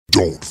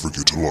Don't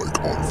forget to like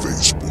on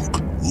Facebook.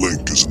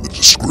 Link is in the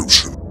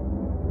description.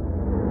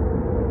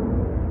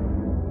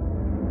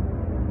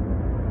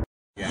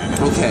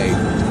 Okay.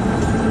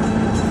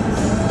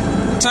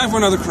 Time for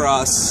another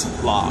cross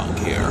log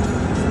here.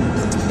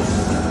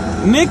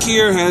 Nick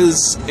here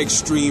has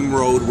extreme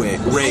road rage.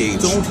 I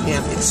don't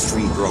have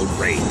extreme road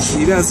rage.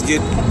 He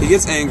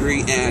gets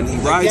angry and he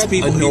rides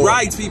people. Annoyed. He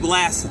rides people's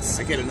asses.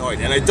 I get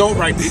annoyed, and I don't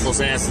ride people's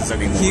asses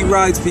anymore. He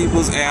rides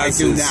people's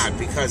asses. I do not,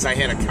 because I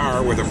had a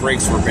car where the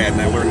brakes were bad,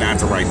 and I learned not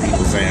to ride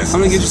people's asses. I'm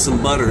gonna get you some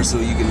butter so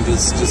you can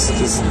just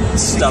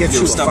stuff your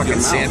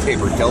mouth.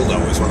 Sandpaper dildo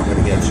is what I'm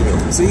gonna get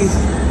you. See,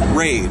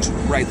 rage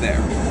right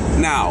there.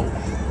 Now,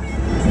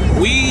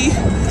 we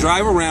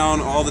drive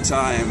around all the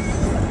time.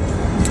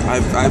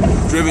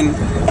 I've driven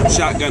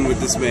shotgun with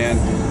this man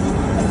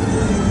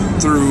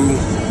through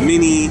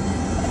many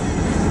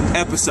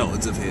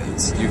episodes of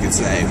his, you could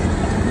say.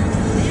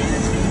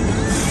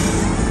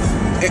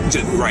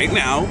 Right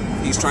now,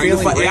 he's trying to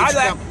fight.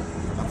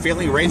 I'm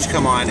feeling rage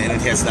come on, and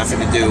it has nothing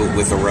to do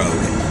with the road.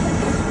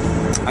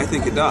 I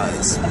think it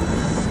does.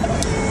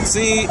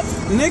 See,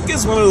 Nick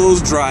is one of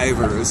those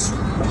drivers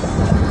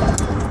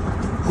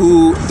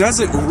who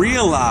doesn't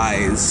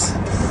realize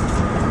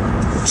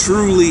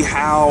truly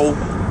how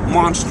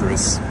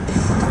monstrous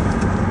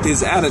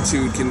his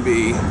attitude can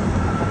be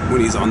when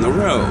he's on the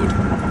road.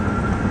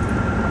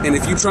 And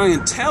if you try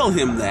and tell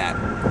him that,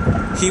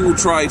 he will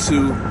try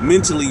to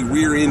mentally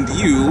rear end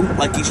you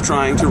like he's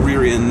trying to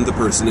rear end the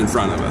person in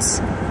front of us.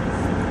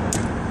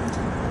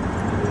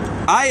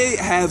 I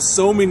have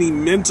so many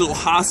mental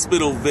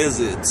hospital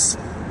visits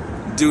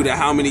due to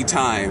how many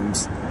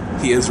times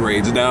he has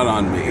raged out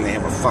on me. You're gonna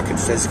have a fucking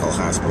physical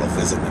hospital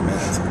visit in a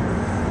minute.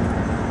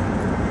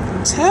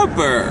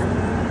 Temper.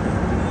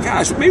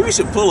 Gosh, maybe we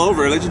should pull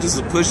over and let you do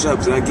some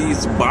push-ups, and I give you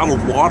some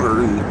bottled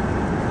water,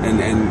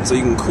 and so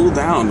you can cool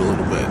down a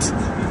little bit.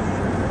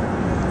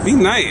 Be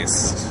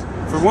nice,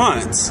 for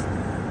once.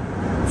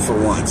 For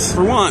once.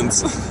 For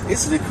once.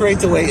 Isn't it great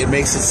the way it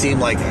makes it seem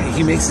like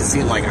he makes it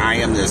seem like I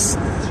am this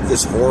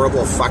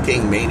horrible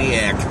fucking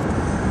maniac,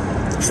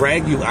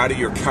 drag you out of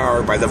your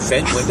car by the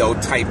vent window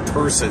type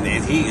person,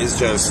 and he is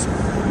just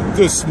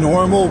this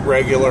normal,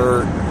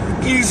 regular,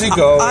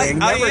 easygoing,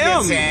 never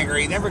gets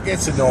angry, never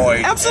gets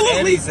annoyed. Absolutely. At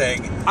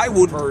anything. I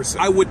would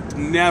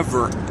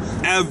never,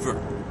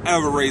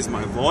 ever raise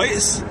my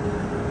voice,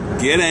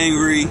 get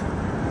angry,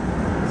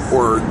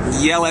 or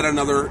yell at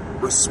another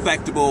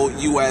respectable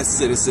U.S.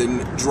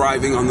 citizen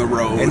driving on the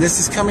road. And this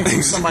is coming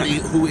from somebody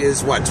who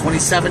is, what,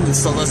 27 and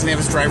still doesn't have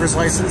his driver's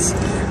license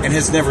and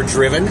has never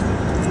driven?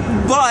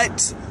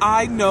 But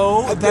I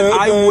know that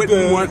I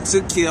wouldn't want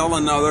to kill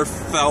another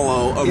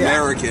fellow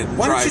American driving on.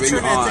 Why don't you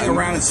turn that thing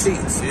around and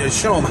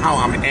show them how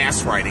I'm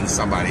ass riding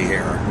somebody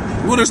here?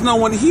 Well, there's no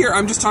one here.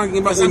 I'm just talking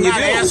about when you do.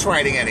 I'm not ass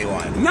riding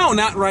anyone. No,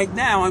 not right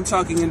now. I'm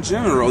talking in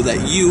general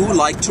that you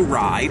like to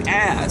ride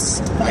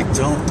ass. I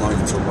don't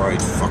like to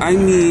ride fucking I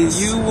mean,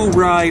 ass. you will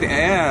ride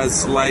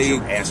ass like...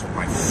 Your ass with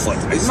my foot.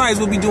 You might as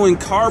well be doing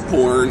car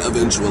porn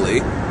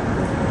eventually.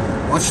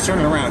 Why don't you turn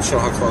it around and show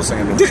how close I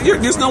am to the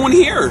There's no one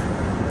here.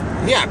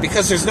 Yeah,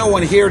 because there's no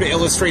one here to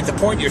illustrate the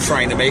point you're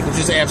trying to make, which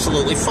is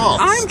absolutely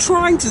false. I'm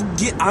trying,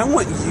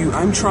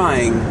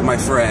 my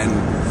friend.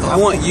 I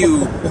want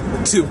you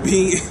to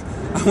be...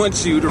 I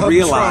want you to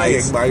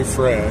realize... I'm trying, my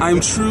friend. I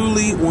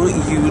truly want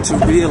you to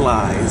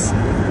realize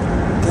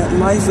that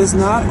life is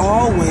not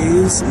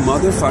always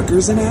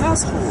motherfuckers and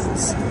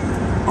assholes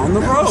on the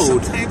road.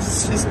 Sometimes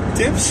it's just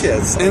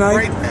dipshits, and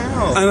right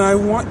now. And I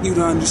want you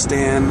to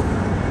understand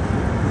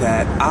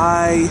that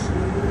I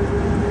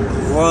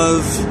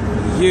love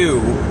you,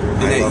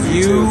 and that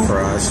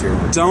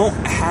you don't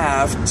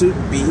have to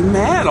be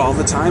mad all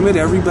the time at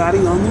everybody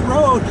on the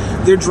road.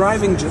 They're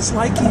driving just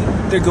like you.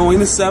 They're going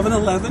to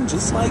 7-Eleven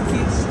just like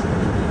you.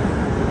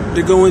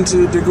 They're going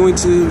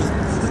to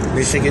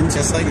Michigan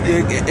just like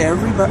you.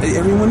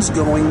 Everyone's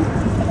going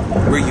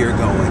where you're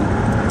going,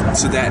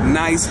 to that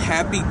nice,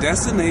 happy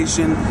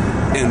destination,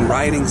 and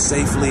riding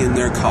safely in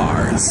their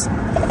cars.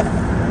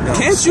 No,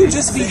 Can't you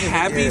just be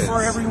happy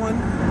for everyone?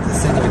 The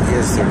thing of it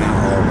is, they're not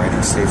all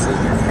riding safely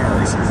in their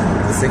cars.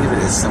 The thing of it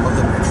is, some of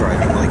them are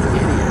driving like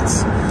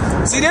idiots.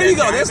 See, there you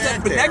go. There's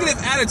that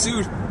negative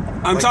attitude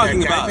I'm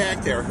talking about. That guy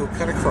back there who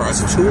cut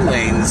across 2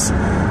 lanes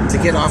to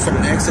get off at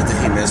an exit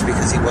that he missed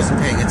because he wasn't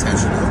paying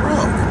attention to the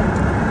road.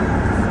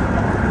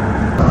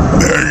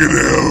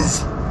 Negative.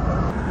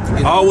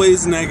 You know,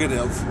 always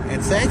negative.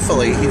 And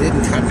thankfully, he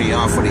didn't cut me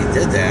off when he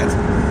did that,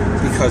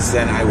 because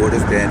then I would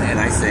have been, and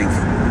I think,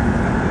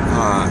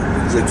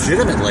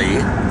 legitimately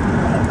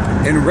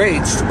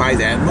enraged by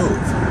that move.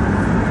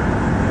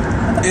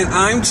 And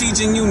I'm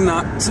teaching you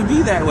not to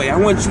be that way. I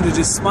want you to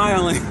just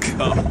smile and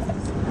go.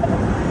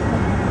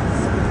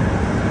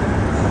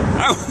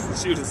 I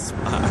want you to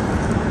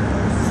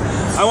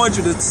smile. I want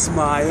you to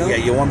smile. Yeah,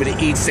 you want me to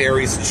eat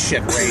fairies and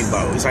shit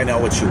rainbows. I know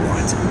what you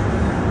want.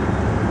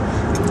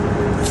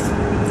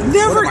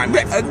 Never.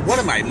 What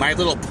am I, My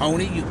Little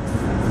Pony?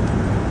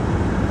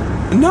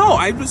 No,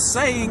 I was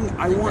saying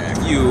I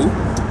want you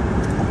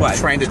What?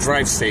 Trying to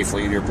drive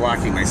safely, and you're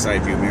blocking my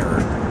side view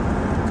mirror.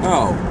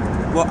 Oh.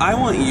 Well, I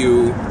want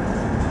you...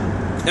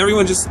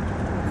 Everyone just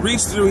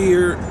reach through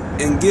here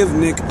and give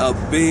Nick a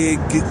big,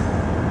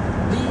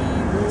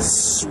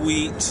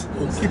 sweet,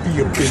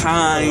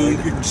 kind,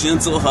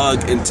 gentle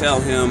hug and tell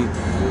him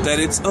that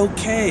it's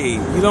okay.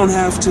 You don't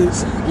have to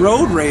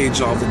road rage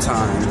all the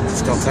time.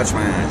 Just don't touch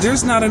my eyes.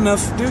 There's not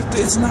enough...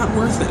 It's not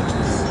worth it.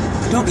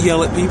 Don't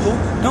yell at people.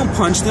 Don't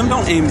punch them.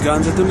 Don't aim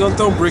guns at them. Don't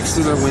throw bricks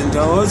through their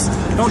windows.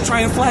 Don't try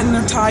and flatten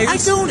their tires. I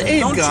don't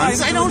aim guns.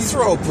 I don't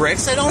throw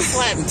bricks. I don't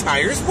flatten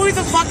tires. Where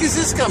the fuck is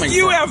this coming from?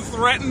 You have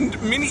threatened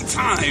many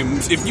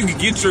times if you could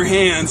get your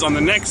hands on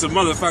the necks of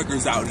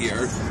motherfuckers out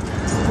here.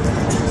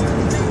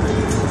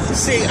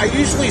 See, I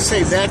usually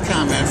say that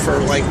comment for,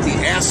 like,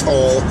 the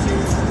asshole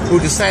who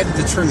decided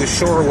to turn the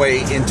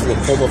shoreway into a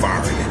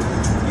boulevard.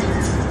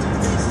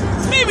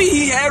 Maybe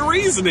he had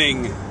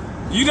reasoning.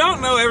 You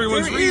don't know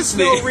everyone's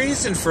reasoning. There is no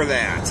reason for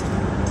that.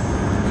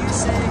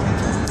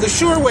 The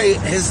shoreway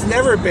has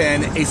never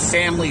been a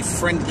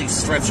family-friendly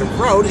stretch of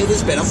road. It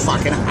has been a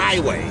fucking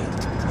highway.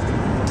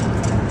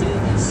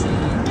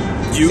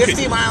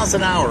 50 miles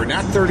an hour,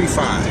 not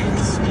 35.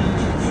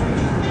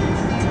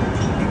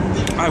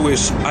 I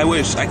wish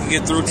I could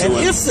get through to him.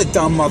 And if the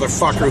dumb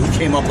motherfucker who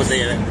came up with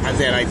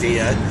that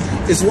idea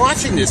is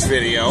watching this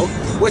video,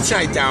 which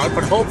I doubt,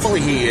 but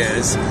hopefully he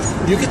is,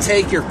 you could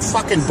take your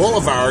fucking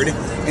boulevard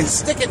and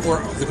stick it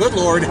where the good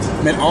Lord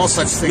meant all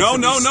such things.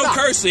 No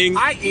cursing.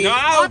 I.e.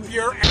 up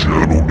your...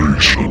 Channel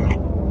Nation.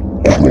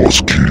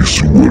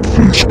 CrossKeys at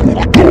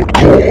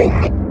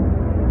Facebook.com.